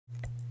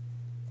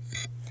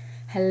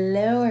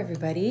Hello,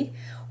 everybody.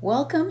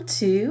 Welcome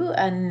to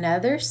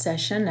another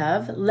session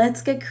of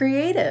Let's Get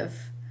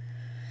Creative.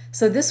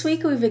 So this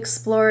week we've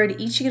explored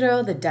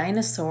Ichiro the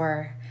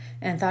dinosaur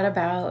and thought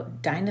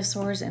about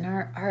dinosaurs in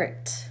our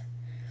art.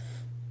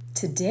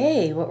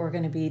 Today, what we're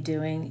going to be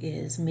doing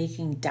is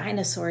making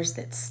dinosaurs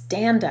that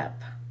stand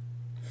up.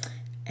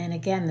 And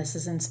again, this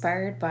is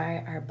inspired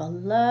by our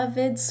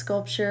beloved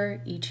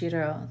sculpture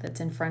Ichiro that's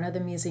in front of the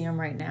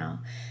museum right now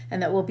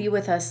and that will be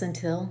with us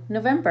until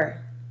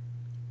November.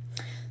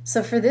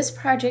 So for this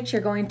project,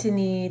 you're going to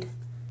need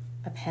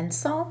a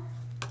pencil,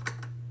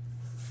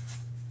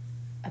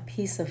 a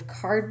piece of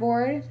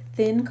cardboard,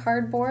 thin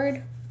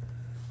cardboard,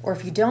 or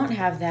if you don't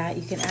have that,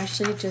 you can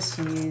actually just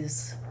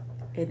use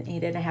an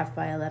 8.5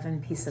 by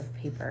 11 piece of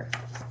paper.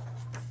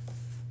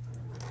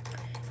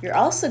 You're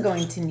also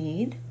going to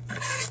need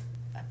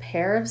a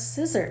pair of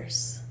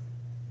scissors.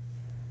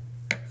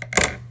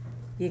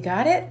 You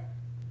got it?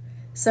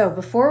 So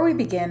before we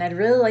begin, I'd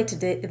really like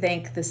to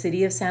thank the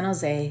City of San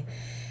Jose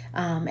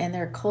and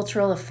their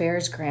Cultural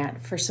Affairs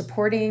Grant for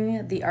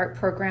supporting the art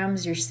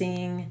programs you're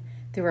seeing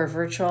through our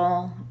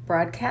virtual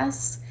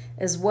broadcasts,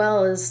 as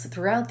well as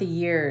throughout the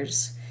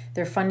years.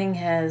 Their funding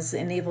has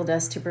enabled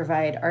us to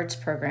provide arts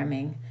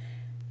programming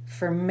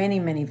for many,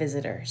 many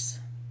visitors.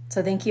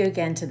 So thank you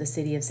again to the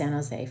City of San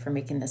Jose for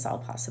making this all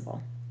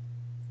possible.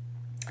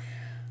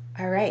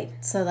 All right,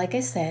 so like I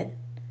said,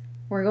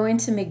 we're going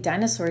to make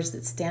dinosaurs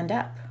that stand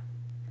up.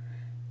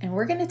 And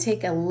we're going to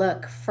take a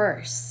look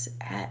first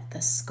at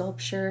the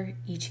sculpture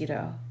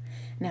Ichiro.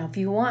 Now, if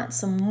you want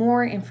some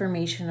more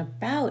information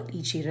about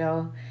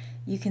Ichiro,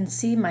 you can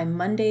see my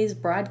Monday's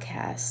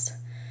broadcast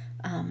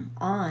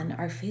on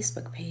our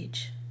Facebook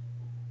page.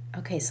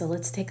 Okay, so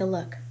let's take a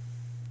look.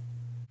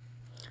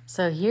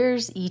 So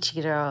here's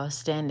Ichiro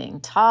standing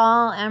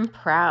tall and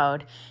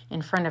proud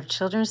in front of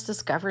Children's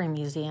Discovery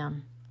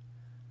Museum.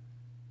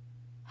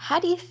 How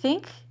do you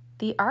think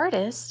the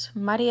artist,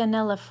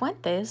 Marianela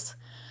Fuentes,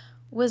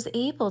 was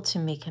able to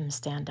make him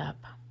stand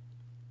up?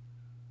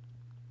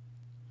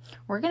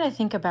 We're going to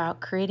think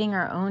about creating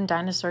our own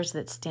dinosaurs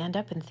that stand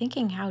up and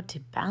thinking how to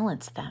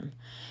balance them.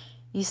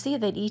 You see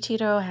that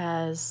Ichiro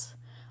has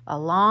a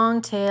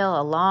long tail,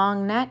 a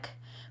long neck,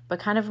 but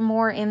kind of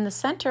more in the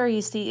center,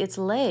 you see its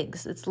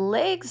legs. Its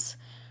legs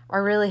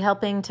are really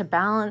helping to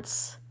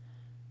balance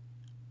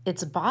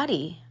its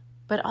body,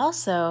 but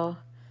also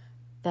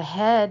the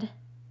head,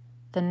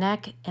 the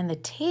neck, and the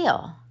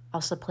tail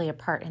also play a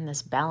part in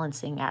this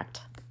balancing act.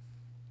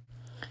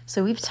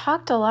 So we've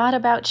talked a lot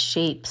about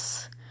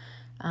shapes.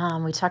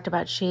 We talked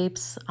about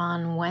shapes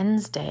on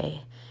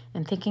Wednesday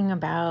and thinking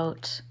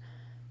about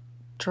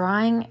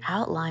drawing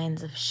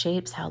outlines of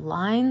shapes, how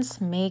lines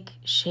make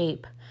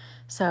shape.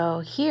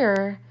 So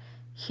here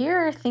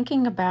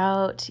thinking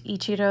about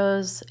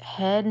Ichiro's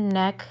head,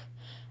 neck,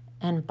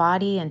 and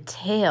body and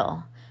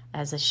tail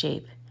as a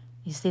shape.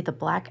 You see the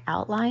black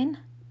outline?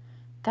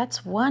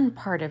 That's one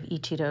part of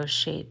Ichiro's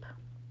shape.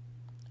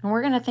 And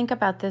we're going to think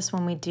about this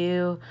when we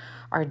do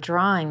our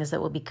drawings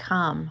that will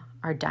become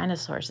our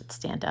dinosaurs that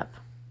stand up.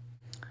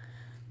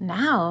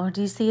 Now, do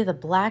you see the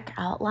black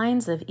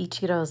outlines of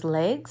Ichiro's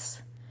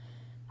legs?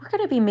 We're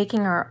going to be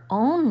making our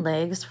own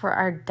legs for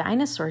our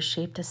dinosaur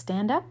shape to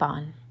stand up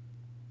on.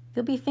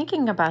 You'll be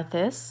thinking about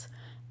this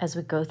as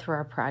we go through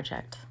our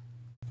project.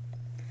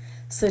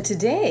 So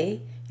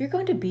today, you're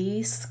going to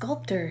be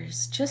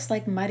sculptors, just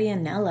like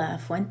Marianela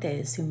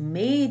Fuentes, who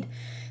made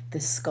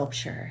this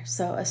sculpture.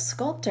 So a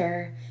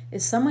sculptor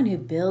is someone who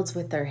builds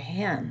with their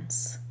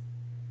hands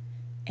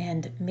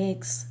and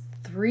makes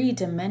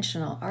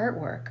three-dimensional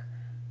artwork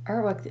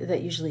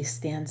that usually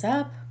stands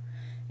up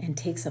and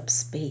takes up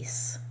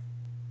space.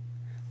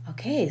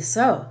 Okay,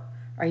 so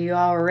are you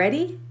all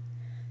ready?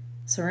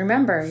 So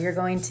remember, you're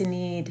going to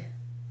need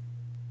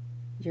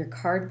your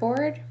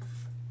cardboard,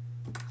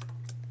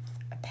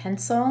 a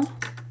pencil.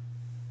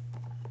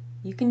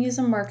 You can use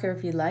a marker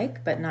if you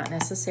like, but not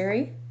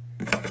necessary.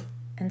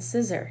 And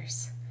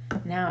scissors.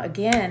 Now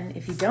again,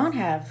 if you don't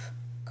have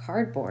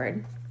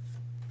cardboard,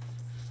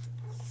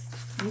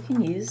 you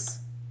can use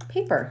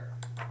paper.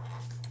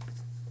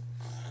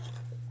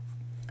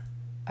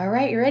 All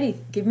right, you're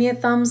ready. Give me a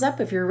thumbs up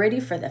if you're ready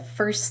for the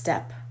first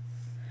step.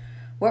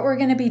 What we're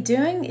going to be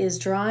doing is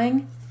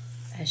drawing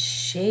a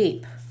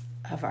shape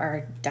of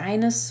our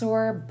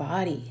dinosaur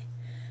body.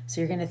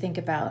 So you're going to think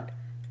about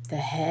the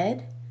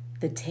head,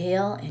 the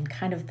tail, and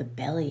kind of the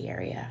belly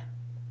area.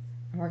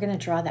 And we're going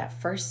to draw that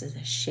first as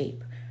a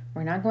shape.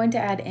 We're not going to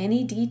add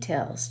any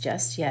details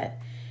just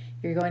yet.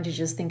 You're going to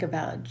just think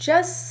about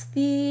just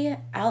the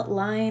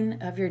outline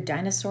of your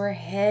dinosaur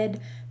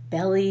head,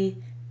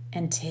 belly,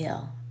 and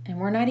tail. And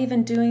we're not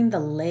even doing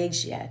the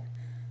legs yet.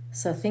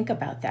 So think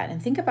about that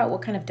and think about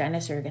what kind of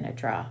dinosaur you're going to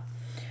draw.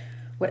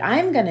 What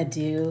I'm going to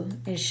do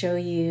is show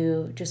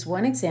you just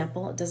one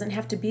example. It doesn't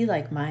have to be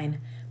like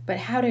mine, but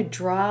how to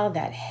draw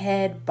that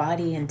head,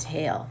 body, and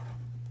tail.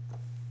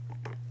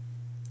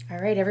 All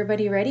right,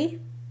 everybody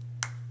ready?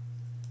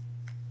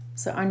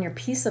 So on your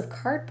piece of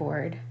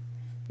cardboard,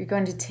 you're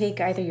going to take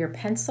either your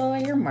pencil or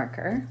your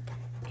marker,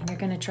 and you're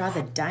going to draw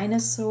the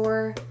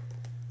dinosaur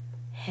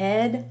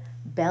head,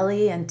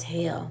 belly, and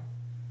tail.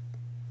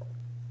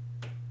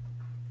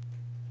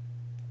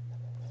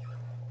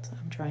 So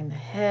I'm drawing the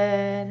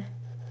head,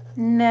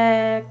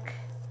 neck,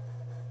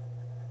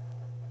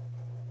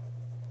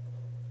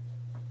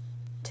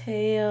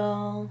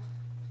 tail,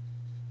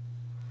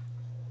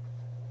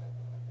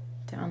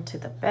 down to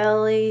the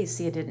belly. You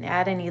see I didn't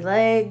add any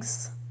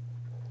legs.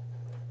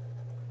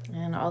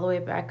 And all the way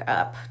back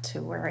up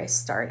to where I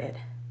started.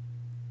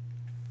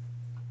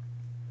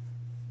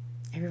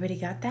 Everybody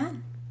got that?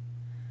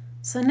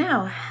 So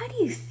now, how do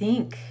you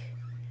think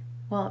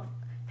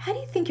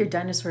your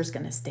dinosaur is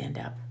going to stand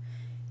up?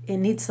 It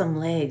needs some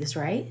legs,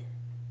 right?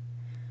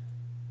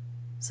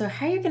 So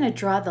how you're going to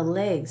draw the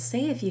legs,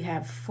 say if you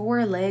have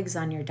 4 legs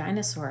on your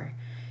dinosaur,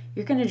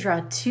 you're going to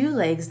draw 2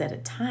 legs at a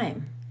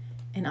time.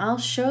 And I'll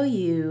show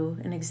you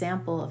an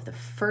example of the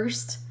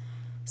first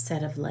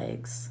set of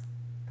legs.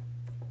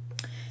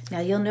 Now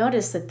you'll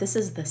notice that this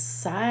is the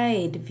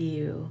side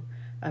view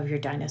of your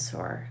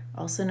dinosaur,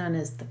 also known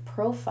as the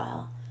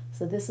profile.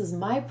 So this is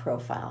my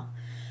profile.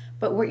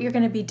 But what you're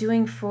going to be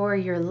doing for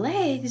your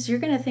legs, you're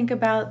going to think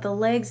about the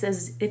legs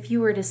as if you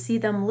were to see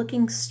them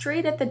looking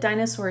straight at the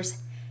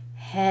dinosaur's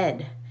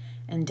head,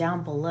 and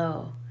down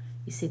below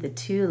you see the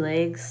 2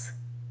 legs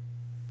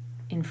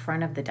in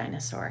front of the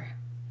dinosaur.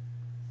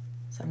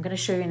 So I'm going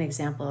to show you an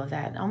example of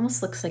that. It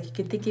almost looks like you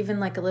could think even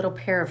like a little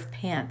pair of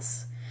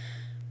pants.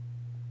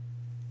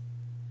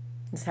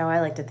 That's how I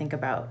like to think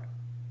about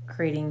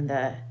creating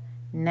the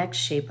neck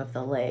shape of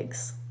the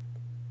legs.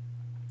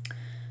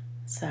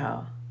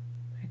 So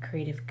I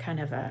create kind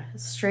of a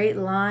straight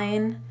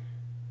line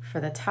for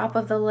the top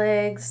of the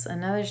legs,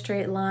 another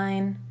straight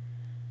line,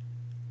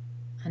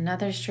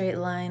 another straight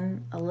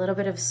line, a little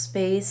bit of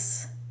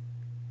space,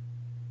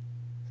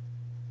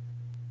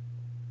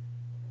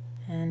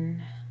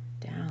 and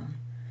down.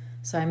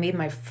 So I made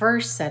my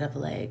first set of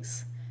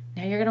legs.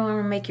 Now you're going to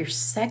want to make your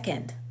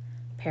second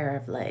pair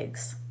of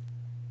legs,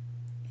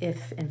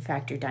 if in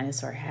fact your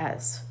dinosaur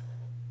has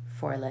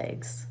 4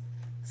 legs.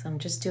 So I'm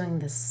just doing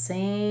the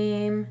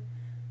same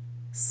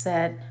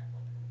set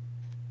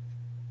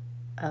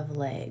of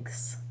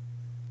legs.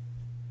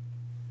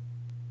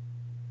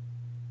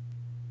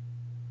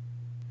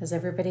 Has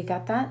everybody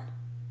got that?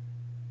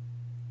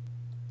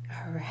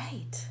 All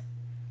right.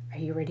 Are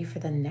you ready for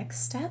the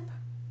next step?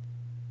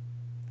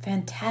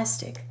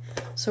 Fantastic.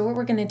 So what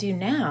we're going to do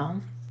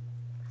now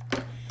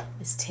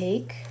is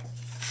take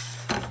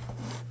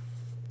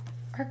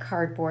our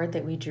cardboard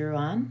that we drew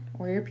on,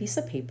 or your piece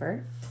of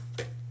paper,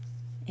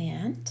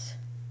 and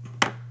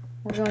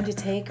we're going to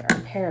take our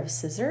pair of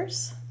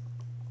scissors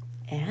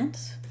and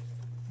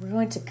we're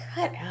going to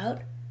cut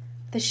out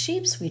the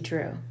shapes we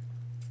drew.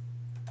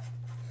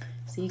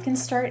 So you can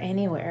start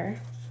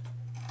anywhere.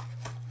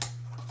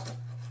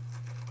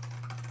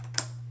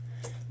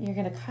 You're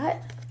going to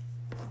cut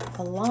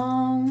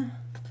along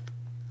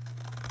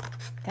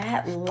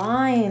that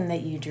line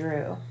that you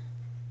drew.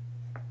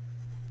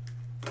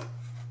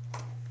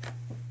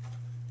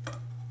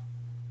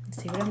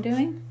 See what I'm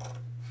doing?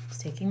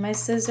 Just taking my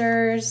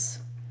scissors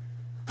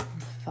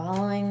and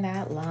following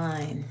that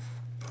line.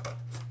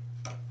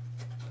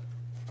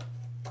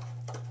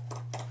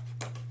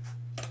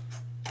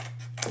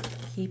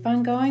 Keep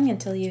on going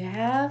until you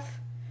have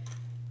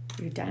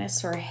your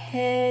dinosaur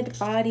head,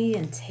 body,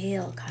 and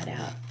tail cut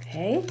out,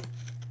 okay?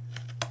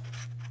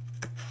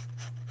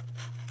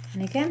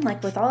 And again,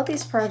 like with all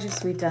these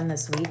projects we've done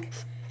this week,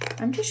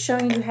 I'm just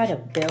showing you how to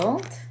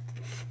build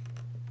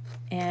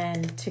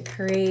and to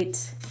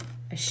create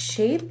a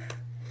shape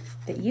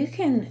that you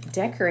can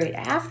decorate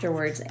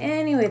afterwards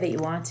any way that you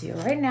want to.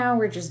 Right now,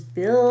 we're just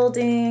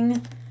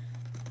building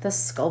the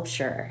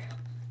sculpture.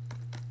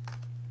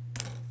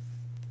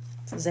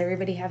 So does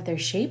everybody have their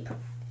shape?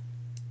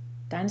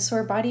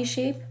 Dinosaur body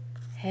shape,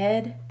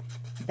 head,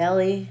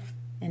 belly,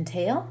 and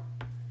tail?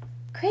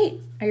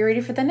 Great. Are you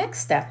ready for the next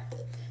step?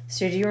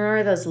 So do you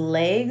remember those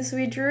legs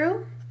we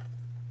drew?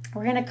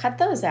 We're going to cut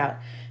those out,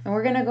 and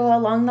we're going to go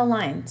along the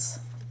lines.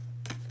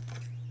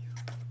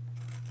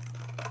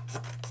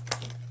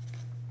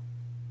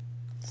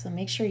 So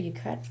make sure you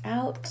cut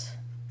out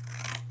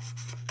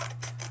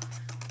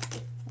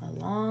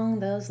along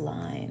those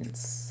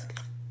lines.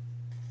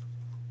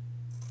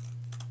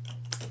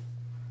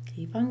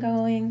 Keep on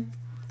going.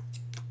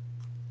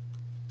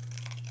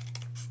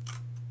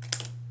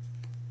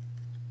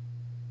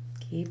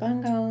 Keep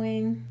on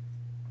going.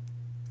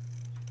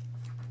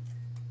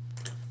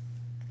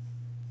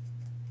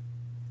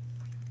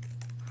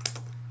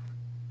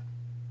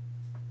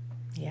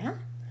 Yeah?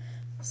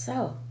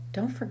 So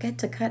don't forget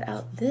to cut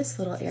out this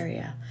little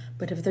area.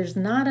 But if there's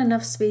not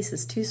enough space,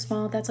 it's too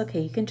small, that's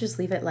okay. You can just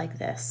leave it like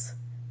this.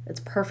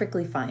 It's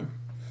perfectly fine.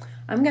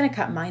 I'm going to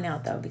cut mine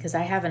out though because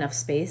I have enough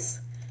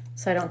space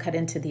so I don't cut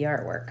into the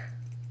artwork.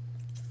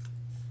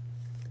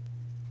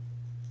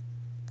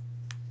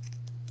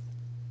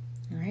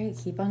 All right,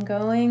 keep on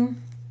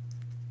going.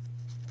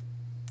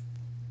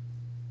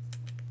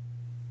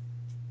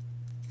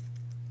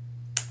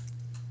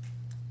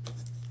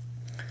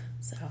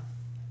 So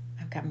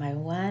I've got my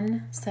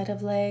one set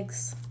of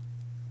legs,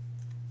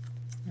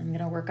 I'm going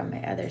to work on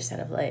my other set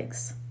of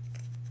legs.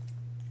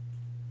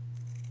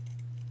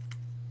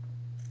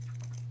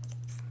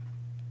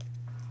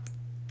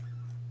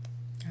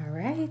 All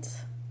right.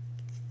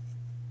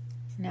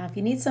 Now, if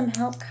you need some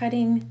help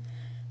cutting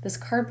this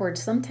cardboard,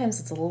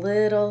 sometimes it's a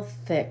little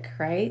thick,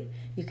 right?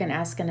 You can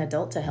ask an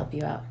adult to help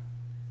you out.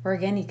 Or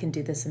again, you can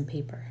do this in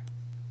paper.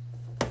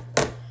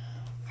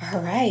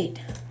 All right.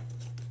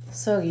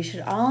 So you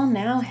should all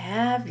now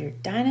have your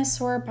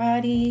dinosaur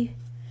body,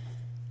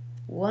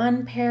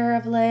 one pair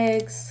of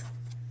legs,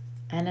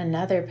 and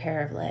another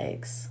pair of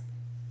legs.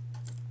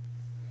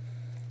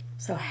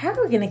 So how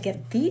are we going to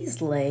get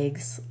these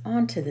legs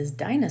onto this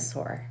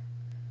dinosaur?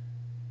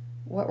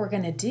 What we're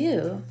going to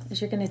do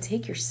is you're going to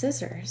take your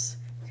scissors,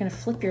 you're going to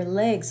flip your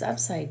legs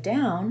upside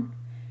down,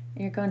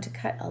 and you're going to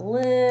cut a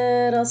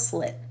little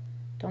slit.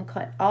 Don't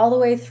cut all the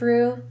way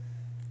through.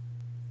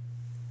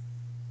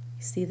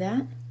 You see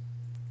that?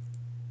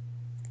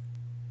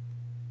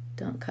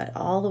 Don't cut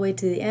all the way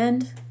to the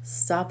end.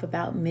 Stop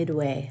about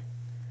midway.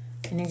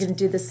 And you're going to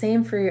do the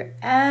same for your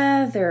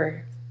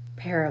other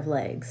pair of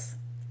legs.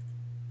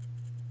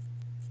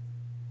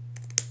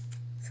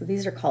 So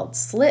these are called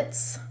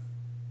slits.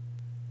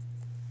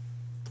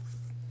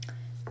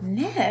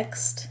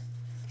 Next,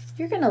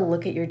 you're going to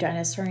look at your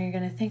dinosaur and you're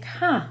going to think,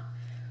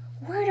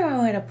 where do I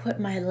want to put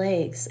my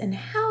legs? And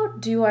how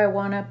do I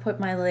want to put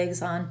my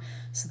legs on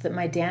so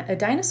that a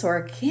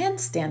dinosaur can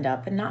stand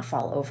up and not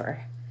fall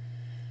over?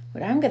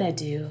 What I'm going to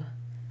do,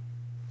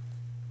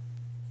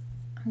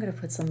 I'm going to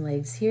put some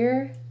legs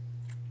here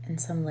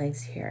and some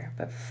legs here.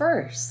 But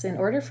first, in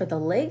order for the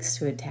legs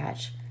to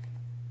attach,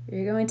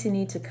 you're going to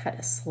need to cut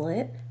a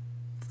slit.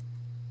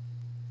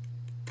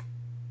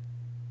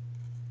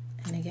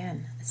 And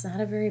again, it's not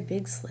a very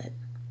big slit.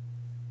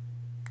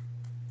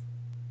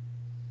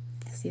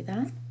 See that?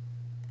 And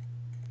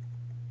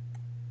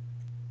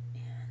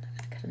I'm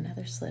going to cut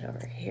another slit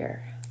over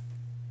here.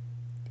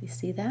 Do you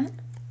see that?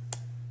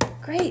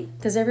 Great.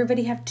 Does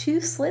everybody have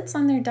 2 slits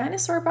on their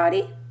dinosaur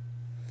body?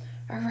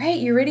 All right,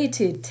 you ready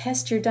to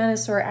test your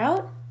dinosaur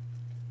out?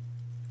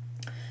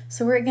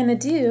 So what we're going to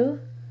do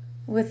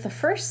with the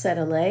first set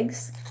of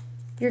legs,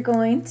 you're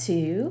going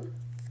to,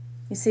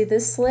 you see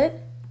this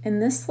slit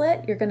and this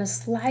slit, you're going to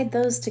slide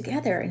those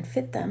together and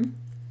fit them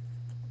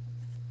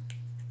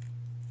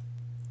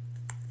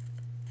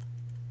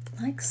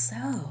like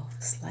so.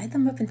 Slide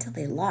them up until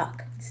they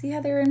lock. See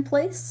how they're in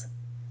place?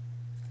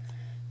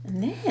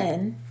 And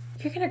then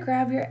you're going to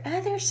grab your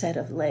other set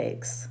of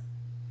legs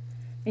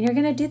and you're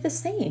going to do the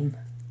same.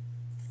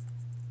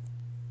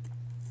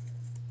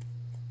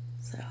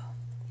 So,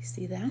 you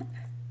see that?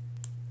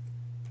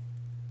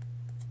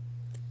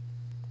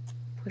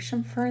 Push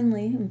them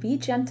firmly and be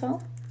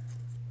gentle,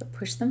 but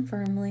push them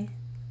firmly.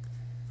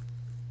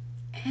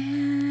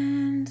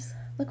 And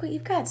look what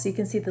you've got. So you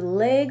can see the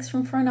legs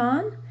from front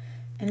on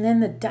and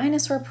then the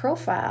dinosaur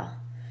profile.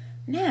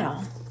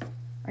 Now,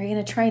 are you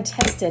going to try and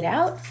test it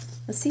out?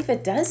 Let's see if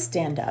it does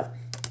stand up.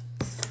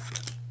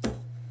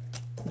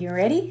 You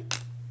ready?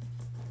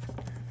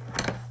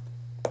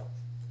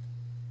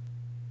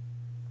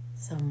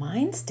 So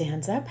mine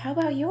stands up. How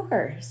about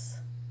yours?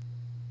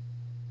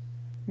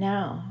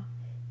 Now,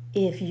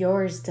 if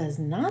yours does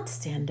not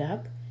stand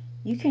up,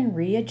 you can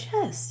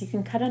readjust. You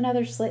can cut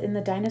another slit in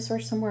the dinosaur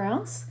somewhere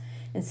else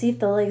and see if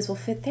the legs will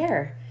fit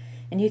there.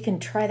 And you can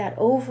try that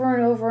over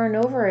and over and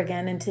over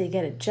again until you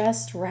get it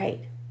just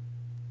right.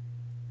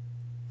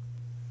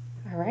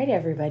 All right,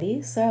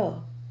 everybody.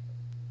 So,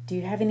 do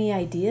you have any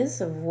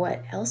ideas of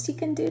what else you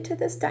can do to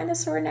this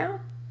dinosaur now?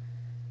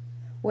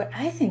 What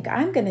I think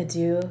I'm going to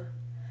do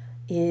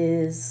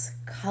is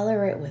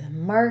color it with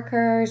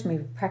markers,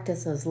 maybe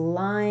practice those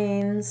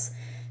lines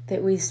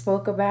that we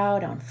spoke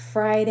about on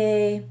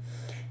Friday,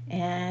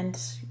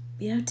 and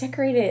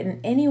decorate it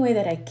in any way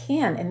that I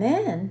can. And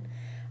then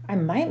I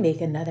might make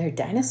another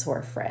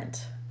dinosaur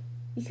friend.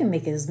 You can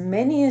make as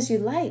many as you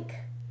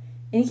like.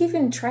 And you can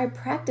even try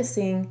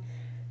practicing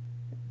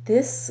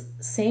this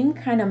same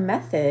kind of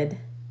method,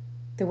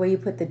 the way you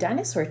put the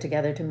dinosaur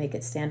together to make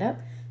it stand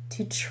up,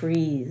 to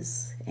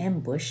trees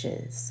and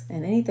bushes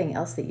and anything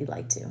else that you'd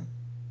like to.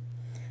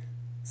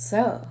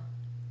 So,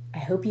 I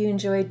hope you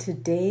enjoyed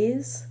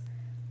today's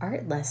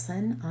art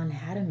lesson on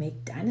how to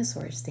make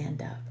dinosaurs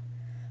stand up.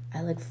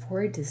 I look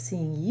forward to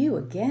seeing you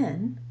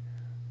again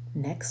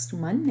next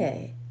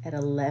Monday at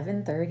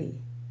 11:30.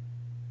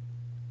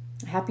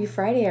 Happy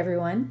Friday,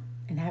 everyone,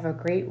 and have a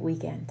great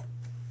weekend.